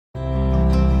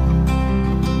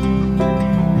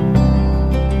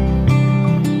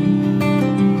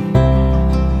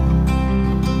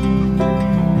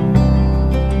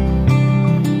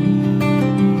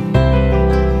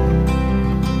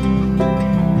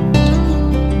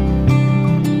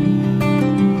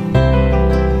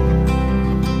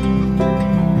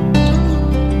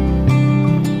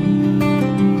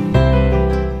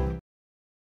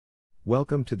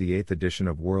Welcome to the 8th edition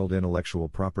of World Intellectual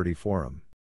Property Forum.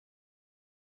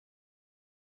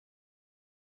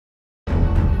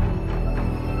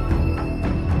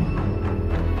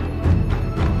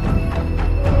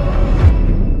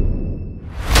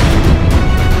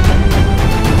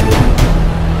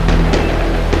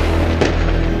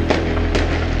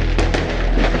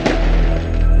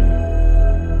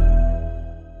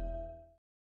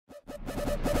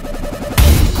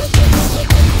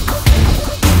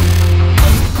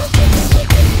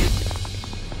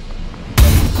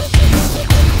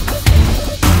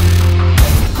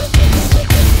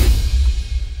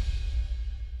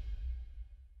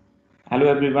 Hello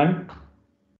everyone,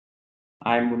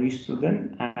 I'm Munish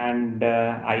Sudan and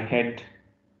I head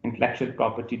Intellectual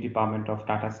Property Department of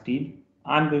Tata Steel.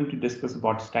 I'm going to discuss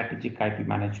about strategic IP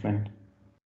management.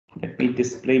 Let me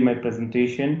display my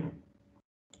presentation.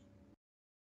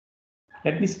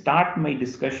 Let me start my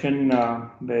discussion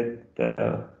with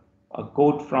a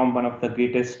quote from one of the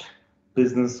greatest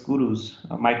business gurus,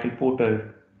 Michael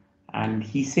Porter, and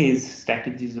he says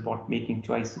strategy is about making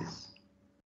choices.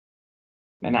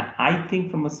 And I think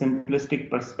from a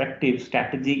simplistic perspective,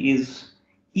 strategy is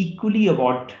equally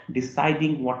about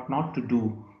deciding what not to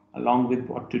do along with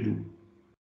what to do.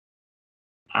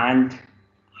 And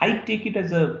I take it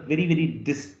as a very, very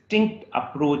distinct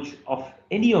approach of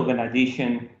any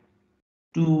organization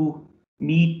to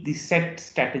meet the set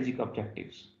strategic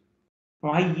objectives.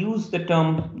 Now, I use the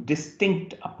term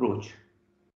distinct approach.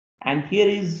 And here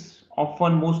is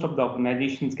often most of the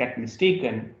organizations get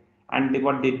mistaken, and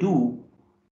what they do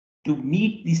to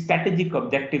meet the strategic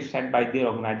objectives set by their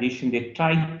organization, they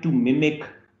try to mimic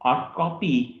or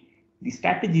copy the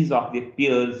strategies of their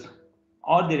peers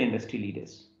or their industry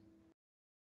leaders.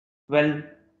 Well,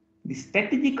 the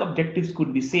strategic objectives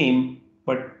could be same,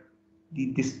 but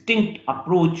the distinct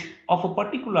approach of a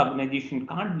particular organization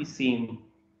can't be same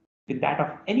with that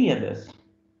of any others.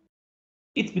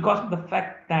 It's because of the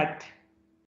fact that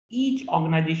each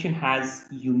organization has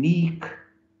unique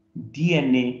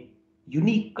DNA,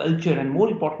 unique culture, and more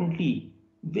importantly,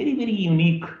 very, very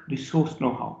unique resource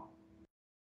know-how.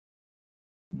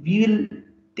 We will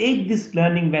take this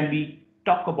learning when we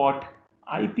talk about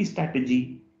IP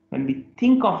strategy, when we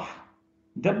think of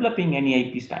developing any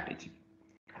IP strategy.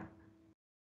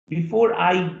 Before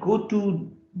I go to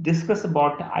discuss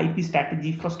about IP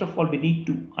strategy, first of all, we need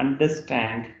to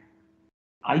understand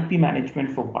IP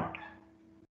management for what.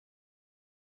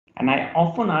 And I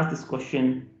often ask this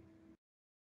question,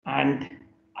 and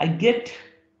I get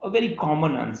a very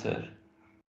common answer,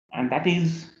 and that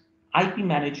is IP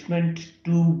management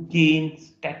to gain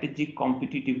strategic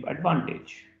competitive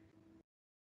advantage.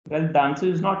 Well, the answer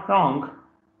is not wrong,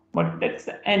 but that's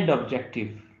the end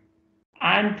objective.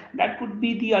 And that could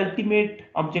be the ultimate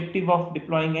objective of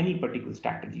deploying any particular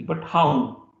strategy. But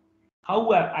how?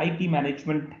 How IP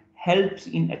management helps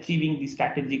in achieving the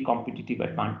strategic competitive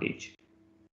advantage?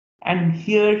 And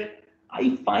here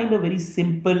I find a very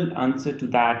simple answer to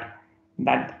that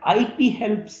IP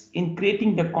helps in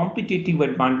creating the competitive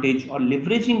advantage or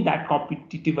leveraging that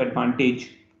competitive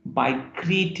advantage by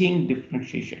creating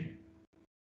differentiation.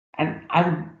 And I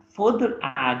would further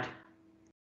add,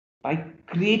 by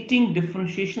creating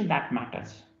differentiation that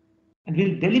matters. And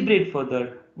we'll deliberate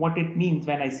further what it means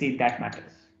when I say that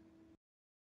matters.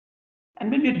 And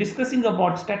when we're discussing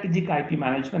about strategic IP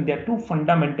management, there are two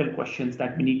fundamental questions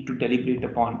that we need to deliberate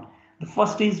upon. The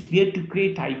first is where to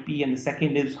create IP, and the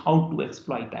second is how to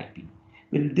exploit IP.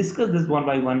 We'll discuss this one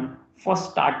by one.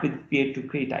 First, start with where to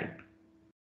create IP.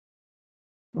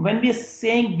 When we are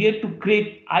saying where to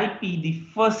create IP, the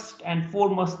first and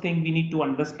foremost thing we need to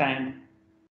understand,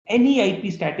 any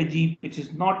IP strategy which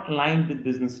is not aligned with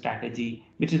business strategy,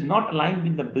 which is not aligned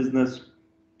with the business,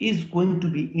 is going to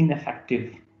be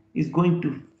ineffective, is going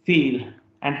to fail.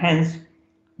 And hence,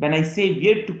 when I say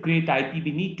where to create IP,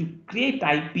 we need to create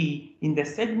IP in the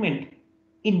segment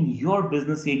in your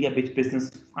business area which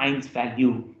business finds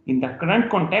value in the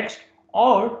current context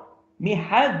or may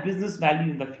have business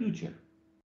value in the future.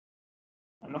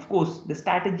 And of course, the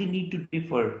strategy need to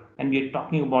differ when we are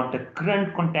talking about the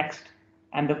current context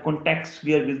and the context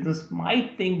where business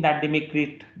might think that they may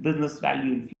create business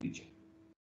value in the future.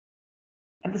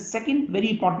 And the second very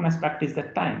important aspect is the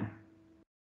time.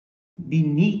 We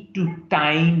need to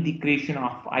time the creation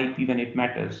of IP when it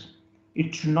matters.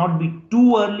 It should not be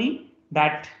too early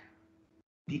that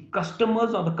the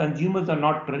customers or the consumers are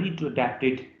not ready to adapt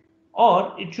it,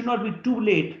 or it should not be too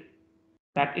late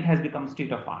that it has become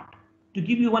state of art. To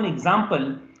give you one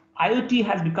example, IoT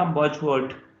has become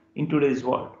buzzword in today's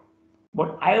world.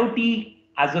 But IoT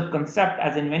as a concept,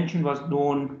 as invention was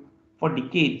known for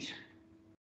decades.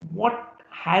 What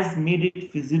has made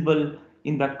it feasible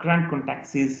in the current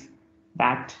context is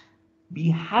that we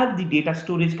have the data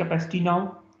storage capacity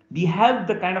now. We have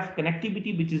the kind of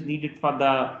connectivity which is needed for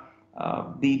the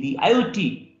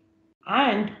IoT,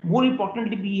 and more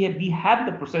importantly, we have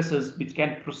the processors which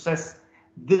can process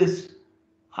this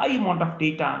high amount of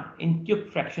data in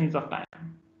quick fractions of time.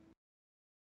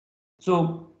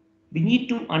 So we need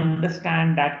to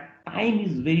understand that time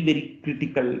is very, very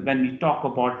critical when we talk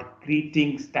about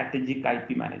creating strategic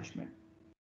IP management.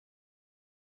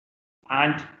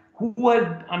 And who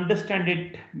would understand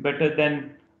it better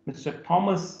than Mr.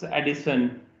 Thomas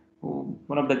Edison, who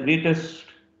one of the greatest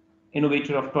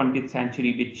innovator of 20th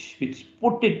century, which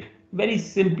put it very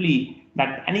simply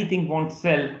that anything won't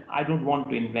sell, I don't want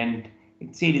to invent.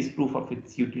 It said is proof of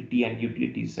its utility, and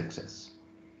utility is success.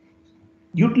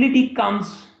 Utility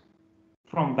comes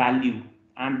from value,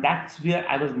 and that's where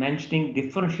I was mentioning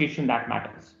differentiation that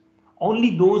matters.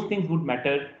 Only those things would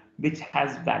matter which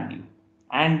has value,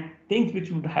 and things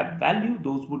which would have value,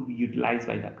 those would be utilized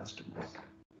by the customers.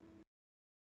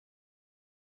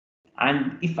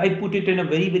 And if I put it in a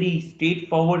very, very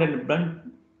straightforward and blunt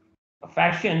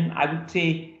fashion, I would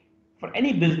say for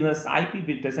any business, IP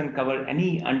which doesn't cover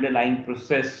any underlying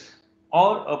process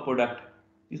or a product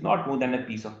is not more than a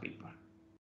piece of paper.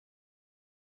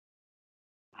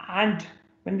 And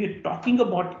when we're talking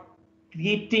about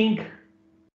creating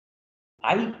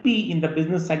IP in the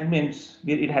business segments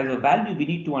where it has a value, we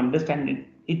need to understand it.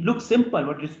 It looks simple,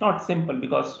 but it's not simple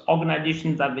because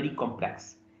organizations are very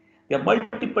complex. There are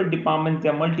multiple departments,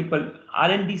 there are multiple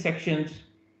R&D sections,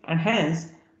 and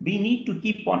hence we need to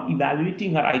keep on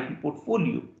evaluating our IP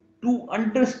portfolio to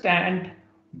understand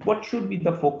what should be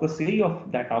the focus area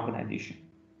of that organization.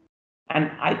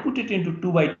 And I put it into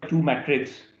 2x2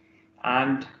 matrix,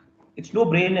 and it's no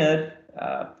brainer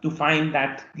to find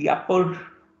that the upper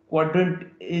quadrant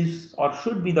is or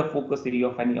should be the focus area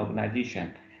of any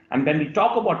organization. And when we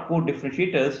talk about core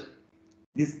differentiators,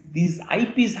 these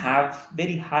IPs have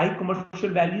very high commercial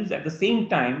values. At the same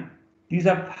time, these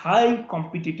have high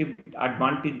competitive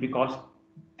advantage because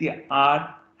they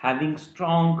are having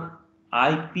strong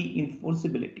IP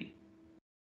enforceability.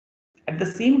 At the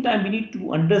same time, we need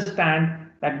to understand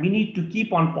that we need to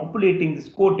keep on populating this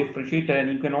core differentiator,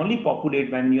 and you can only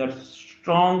populate when you are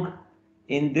strong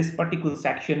in this particular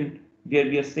section where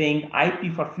we are saying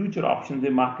IP for future options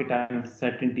in market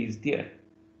uncertainty is there.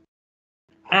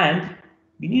 And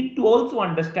we need to also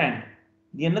understand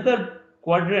the another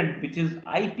quadrant, which is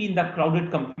IP in the crowded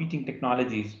computing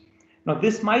technologies. Now,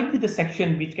 this might be the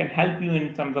section which can help you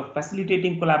in terms of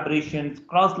facilitating collaborations,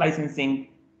 cross-licensing.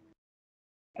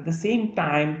 At the same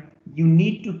time, you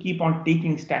need to keep on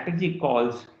taking strategic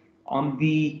calls on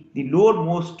the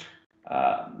lowermost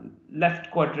left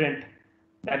quadrant,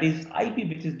 that is IP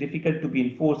which is difficult to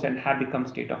be enforced and have become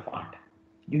state of art.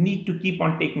 You need to keep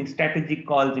on taking strategic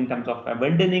calls in terms of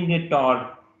abandoning it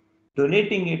or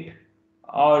donating it,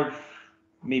 or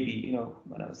maybe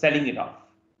selling it off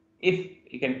if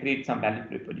you can create some value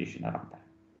proposition around that.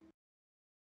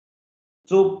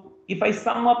 So if I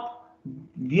sum up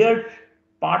where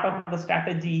part of the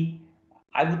strategy,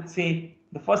 I would say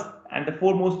the first and the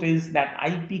foremost is that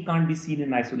IP can't be seen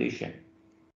in isolation.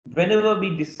 Whenever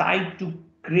we decide to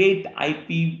create IP,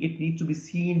 it needs to be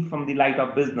seen from the light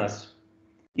of business.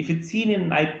 If it's seen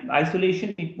in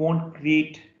isolation, it won't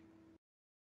create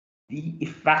the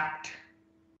effect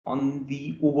on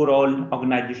the overall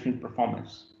organizational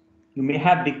performance. You may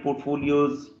have big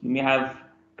portfolios, you may have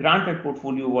granted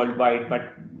portfolio worldwide,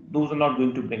 but those are not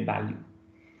going to bring value.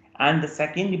 And the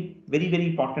second, very, very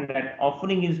important, that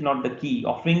offering is not the key.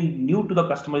 Offering new to the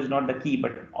customer is not the key,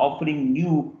 but offering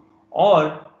new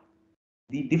or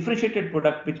the differentiated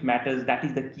product which matters, that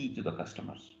is the key to the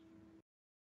customers.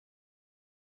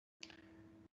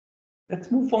 Let's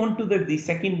move on to the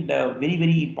second very,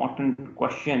 very important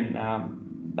question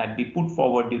that we put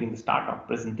forward during the start of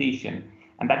presentation,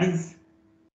 and that is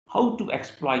how to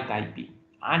exploit IP.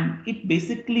 And it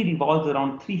basically revolves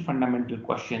around three fundamental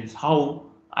questions: how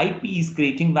IP is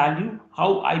creating value,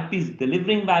 how IP is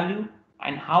delivering value,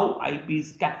 and how IP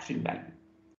is capturing value.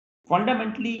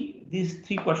 Fundamentally, these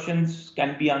three questions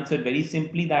can be answered very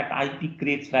simply, that IP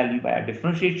creates value by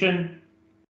differentiation,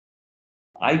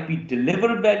 IP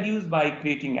delivers values by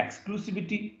creating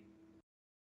exclusivity,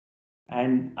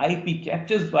 and IP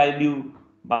captures value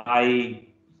by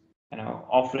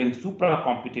offering super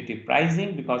competitive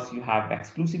pricing because you have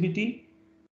exclusivity,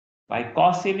 by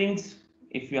cost savings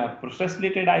if you have process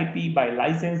related IP, by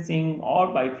licensing,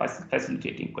 or by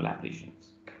facilitating collaborations.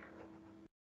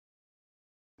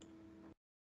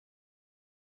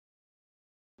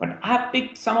 But I have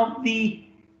picked some of the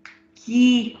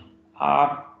key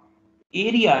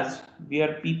areas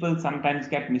where people sometimes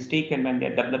get mistaken when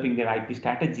they're developing their IP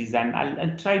strategies, and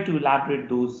I'll try to elaborate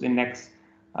those in next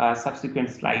subsequent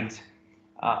slides.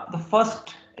 The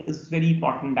first is very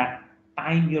important, that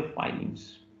time your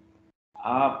filings.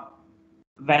 Uh,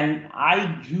 when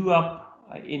I grew up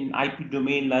in IP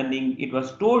domain learning, it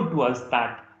was told to us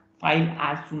that file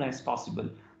as soon as possible.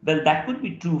 Well, that could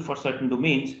be true for certain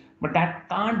domains, but that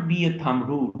can't be a thumb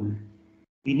rule.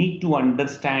 We need to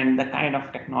understand the kind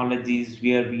of technologies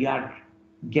where we are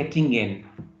getting in,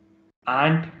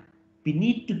 and we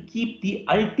need to keep the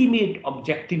ultimate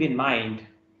objective in mind.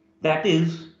 That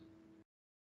is,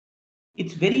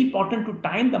 it's very important to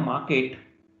time the market,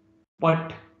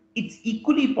 but it's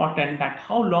equally important that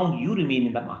how long you remain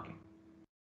in the market.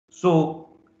 So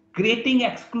creating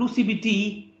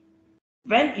exclusivity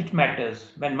when it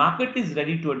matters, when market is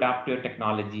ready to adopt your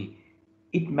technology,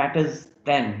 it matters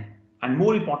then. And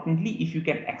more importantly, if you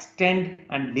can extend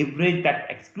and leverage that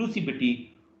exclusivity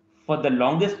for the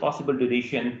longest possible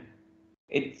duration,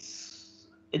 it's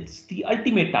the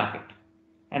ultimate target.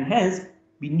 And hence,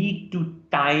 we need to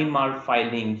time our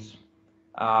filings.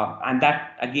 And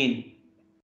that again,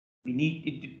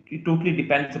 it totally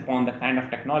depends upon the kind of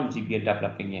technology we are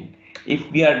developing in. If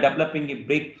we are developing a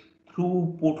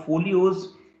breakthrough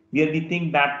portfolios where we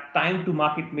think that time to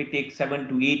market may take 7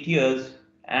 to 8 years,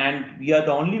 and we are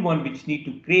the only one which need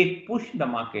to create push the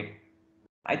market,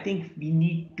 I think we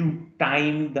need to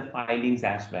time the filings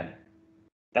as well.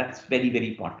 That's very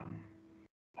important.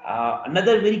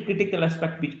 Another very critical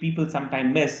aspect which people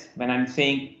sometimes miss when I'm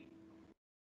saying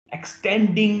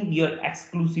extending your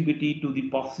exclusivity to the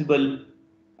possible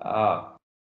uh,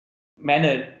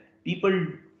 manner, people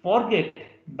forget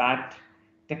that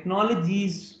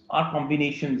technologies are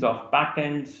combinations of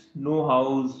patents,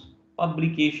 know-hows,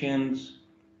 publications,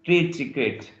 trade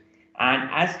secrets. And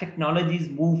as technologies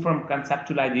move from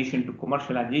conceptualization to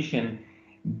commercialization,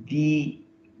 the,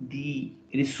 the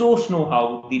resource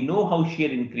know-how, the know-how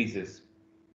share increases.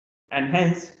 And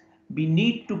hence, we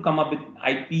need to come up with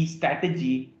IP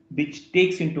strategy which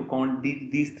takes into account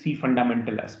these three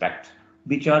fundamental aspects,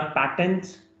 which are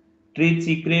patents, trade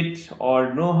secrets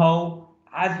or know-how,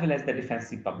 as well as the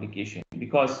defensive publication.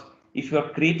 Because if you are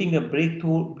creating a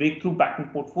breakthrough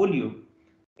patent portfolio,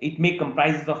 it may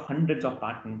comprise of hundreds of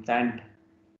patents, and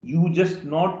you just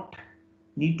not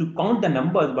need to count the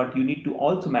numbers, but you need to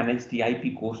also manage the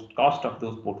IP cost of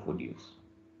those portfolios.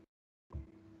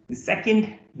 The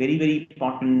second very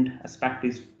important aspect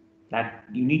is that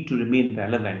you need to remain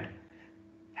relevant.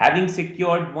 Having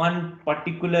secured one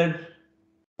particular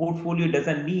portfolio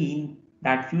doesn't mean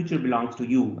that future belongs to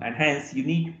you, and hence you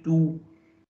need to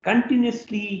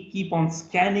continuously keep on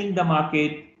scanning the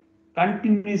market,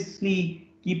 continuously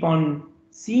keep on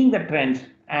seeing the trends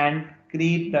and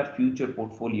create the future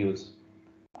portfolios.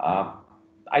 Uh,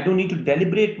 I don't need to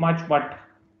deliberate much, but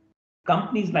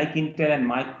companies like Intel and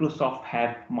Microsoft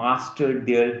have mastered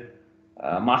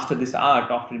this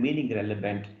art of remaining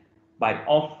relevant by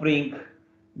offering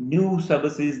new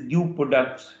services, new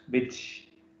products, which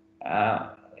uh,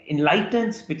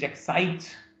 enlightens, which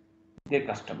excites their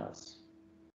customers.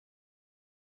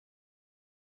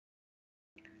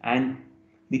 And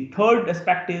the third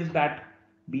aspect is that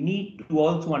we need to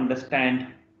also understand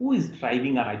who is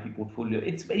driving our IP portfolio.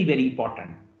 It's very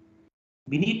important.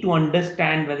 We need to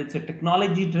understand whether it's a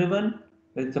technology driven,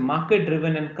 whether it's a market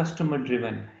driven and customer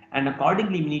driven. And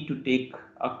accordingly, we need to take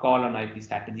a call on IP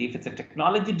strategy. If it's a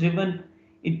technology driven,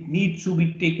 it needs to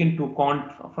be taken into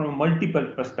account from a multiple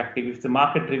perspective. If it's a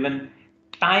market driven,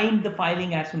 time the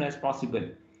filing as soon as possible.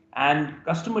 And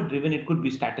customer driven, it could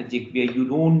be strategic where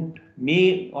you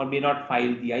may or may not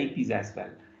file the IPs as well.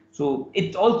 So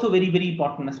it's also very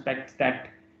important aspects that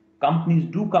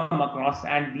companies do come across,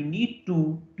 and we need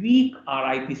to tweak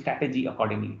our IP strategy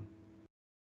accordingly.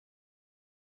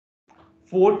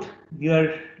 Fourth, we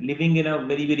are living in a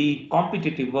very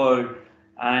competitive world,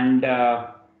 and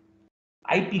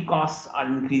IP costs are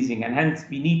increasing, and hence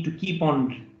we need to keep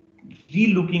on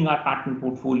relooking our patent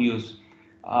portfolios.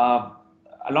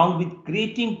 Along with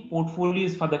creating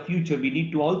portfolios for the future, we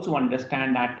need to also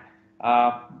understand that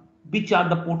which are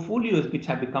the portfolios which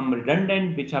have become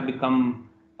redundant, which have become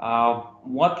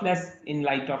worthless in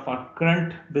light of our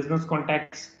current business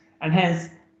context, and hence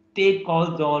take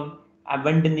calls on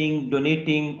abandoning,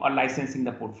 donating, or licensing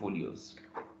the portfolios.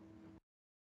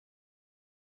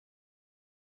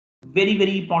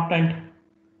 Very important,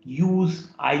 use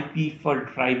IP for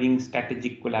driving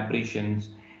strategic collaborations.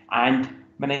 And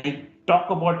when I talk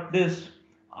about this,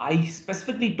 I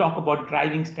specifically talk about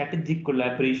driving strategic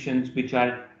collaborations which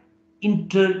are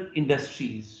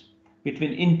inter-industries,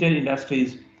 between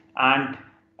inter-industries. And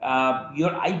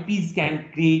your IPs can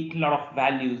create a lot of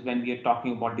values when we are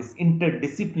talking about this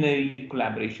interdisciplinary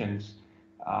collaborations.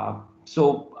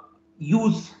 So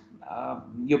use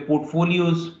your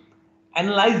portfolios,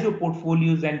 analyze your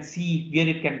portfolios and see where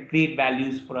it can create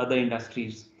values for other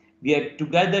industries. Where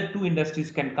together two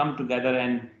industries can come together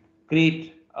and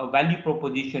create a value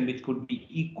proposition which could be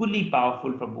equally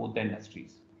powerful for both the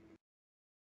industries.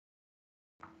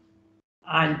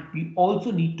 And we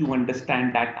also need to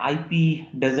understand that IP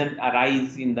doesn't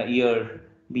arise in the year.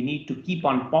 We need to keep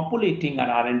on populating our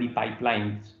R&D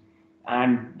pipelines.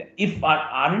 And if our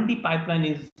R&D pipeline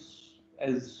is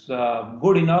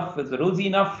good enough, is rosy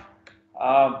enough,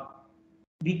 uh,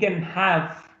 we can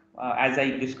have, as I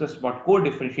discussed about core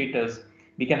differentiators,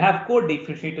 we can have core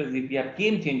differentiators if we have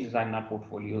game changers in our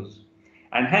portfolios.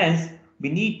 And hence, we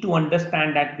need to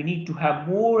understand that we need to have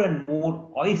more and more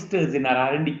oysters in our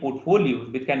R&D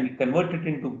portfolios, which can be converted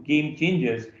into game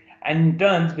changers, and in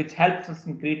turn, which helps us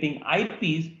in creating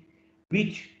IPs,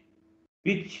 which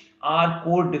which are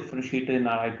core differentiator in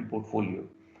our IP portfolio.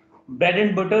 Bread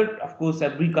and butter, of course,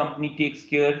 every company takes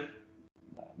care.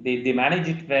 They manage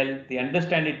it well, they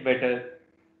understand it better.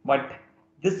 But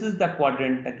this is the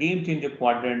quadrant, the game changer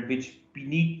quadrant, which we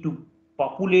need to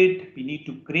populate, we need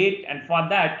to create, and for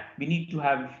that, we need to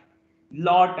have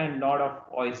lot and lot of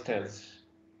oysters.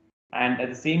 And at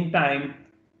the same time,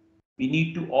 we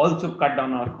need to also cut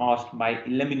down our cost by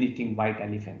eliminating white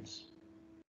elephants.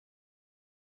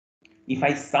 If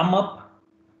I sum up,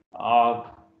 uh,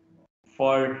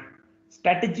 for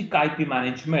strategic IP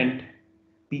management,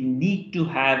 we need to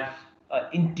have an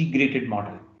integrated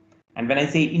model. And when I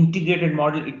say integrated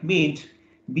model, it means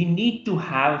we need to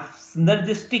have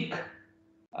synergistic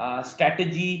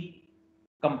strategy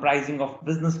comprising of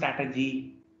business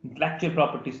strategy, intellectual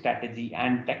property strategy,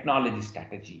 and technology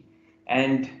strategy.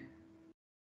 And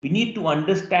we need to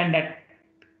understand that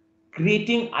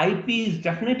creating IP is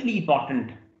definitely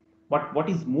important, but what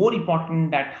is more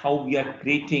important that how we are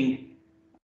creating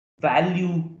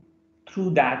value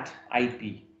through that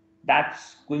IP.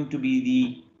 That's going to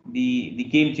be the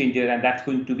game changer, and that's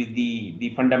going to be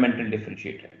the fundamental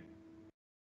differentiator.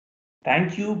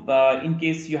 Thank you. In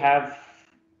case you have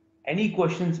any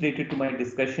questions related to my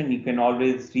discussion, you can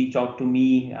always reach out to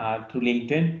me through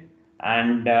LinkedIn,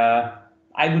 and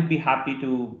I would be happy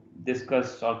to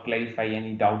discuss or clarify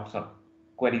any doubts or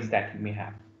queries that you may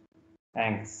have.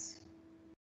 Thanks.